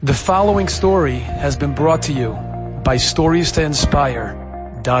The following story has been brought to you by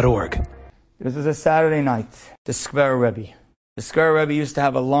StoriesToInspire.org. This was a Saturday night, the Skverer Rebbe. The Skverer Rebbe used to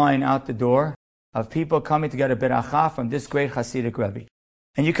have a line out the door of people coming to get a beracha from this great Hasidic Rebbe.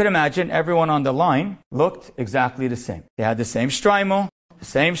 And you could imagine everyone on the line looked exactly the same. They had the same shtreimel, the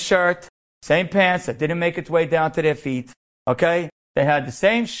same shirt, same pants that didn't make its way down to their feet. Okay? They had the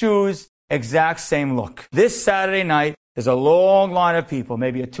same shoes, exact same look. This Saturday night, there's a long line of people,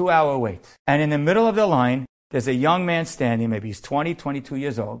 maybe a 2-hour wait. And in the middle of the line, there's a young man standing, maybe he's 20, 22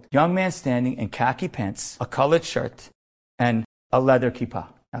 years old. Young man standing in khaki pants, a colored shirt, and a leather kippah.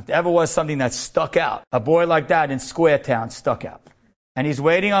 Now, if there ever was something that stuck out, a boy like that in Skverer town stuck out. And he's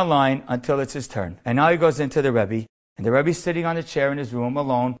waiting online until it's his turn. And now he goes into the Rebbe, and the Rebbe's sitting on a chair in his room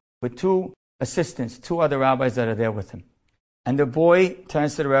alone with 2 assistants, 2 other rabbis that are there with him. And the boy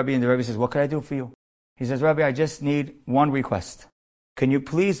turns to the Rebbe, and the Rebbe says, "What can I do for you?" He says, "Rebbe, I just need one request. Can you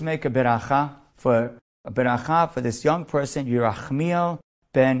please make a beracha for this young person, Yerachmiel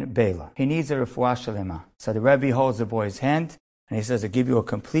ben Bela. He needs a refuah shalema." So the Rebbe holds the boy's hand, and he says, "I give you a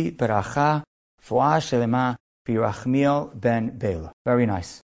complete beracha, refuah shalema, for Yerachmiel ben Bela." Very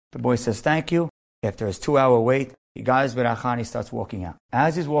nice. The boy says, "Thank you." After his 2-hour wait, he got his beracha and he starts walking out.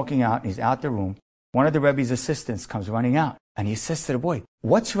 As he's walking out and he's out the room, one of the Rebbe's assistants comes running out. And he says to the boy,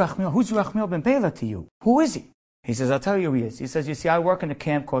 "What's Yerachmiel? Who's Yerachmiel ben Bela to you? Who is he?" He says, "I'll tell you who he is." He says, "You see, I work in a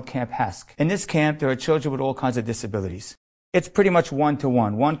camp called Camp Hask. In this camp, there are children with all kinds of disabilities. It's pretty much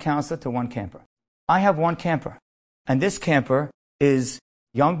 1-to-1, one counselor to one camper. I have one camper. And this camper is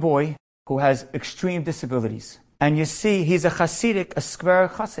a young boy who has extreme disabilities. And you see, he's a Hasidic, a Skverer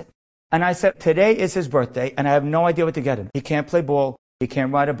Chassid." And I said, "Today is his birthday, and I have no idea what to get him. He can't play ball. He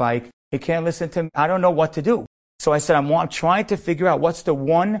can't ride a bike. He can't listen to me. I don't know what to do." So I said, I'm trying to figure out what's the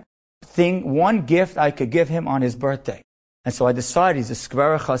one gift I could give him on his birthday. And so I decided he's a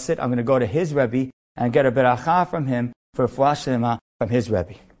Skverer Chassid. I'm going to go to his Rebbe and get a beracha from him for a refuah shlema from his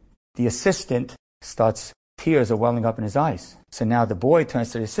Rebbe. The assistant tears are welling up in his eyes. So now the boy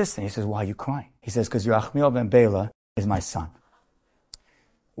turns to the assistant. He says, "Why are you crying?" He says, "Because Yerachmiel ben Bela is my son."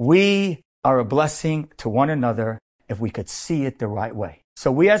 We are a blessing to one another if we could see it the right way.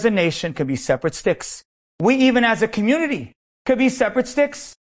 So we as a nation could be separate sticks. We even as a community could be separate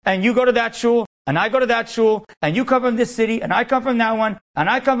sticks. And you go to that shul, and I go to that shul, and you come from this city, and I come from that one, and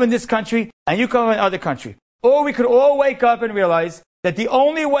I come from this country, and you come from the other country. Or we could all wake up and realize that the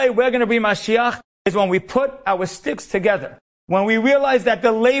only way we're going to be Mashiach is when we put our sticks together. When we realize that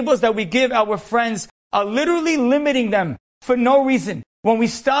the labels that we give our friends are literally limiting them for no reason. When we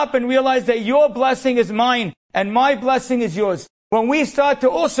stop and realize that your blessing is mine, and my blessing is yours. When we start to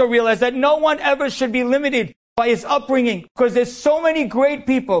also realize that no one ever should be limited by his upbringing, because there's so many great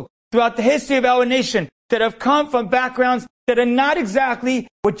people throughout the history of our nation that have come from backgrounds that are not exactly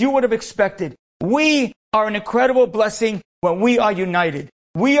what you would have expected. We are an incredible blessing when we are united.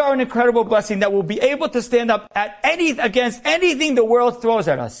 We are an incredible blessing that will be able to stand up against anything the world throws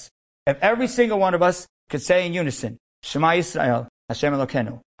at us. If every single one of us could say in unison, Shema Yisrael, Hashem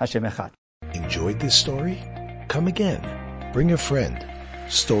Elokeinu, Hashem Echad. Enjoyed this story? Come again. Bring a friend.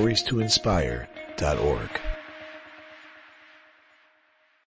 StoriesToInspire.org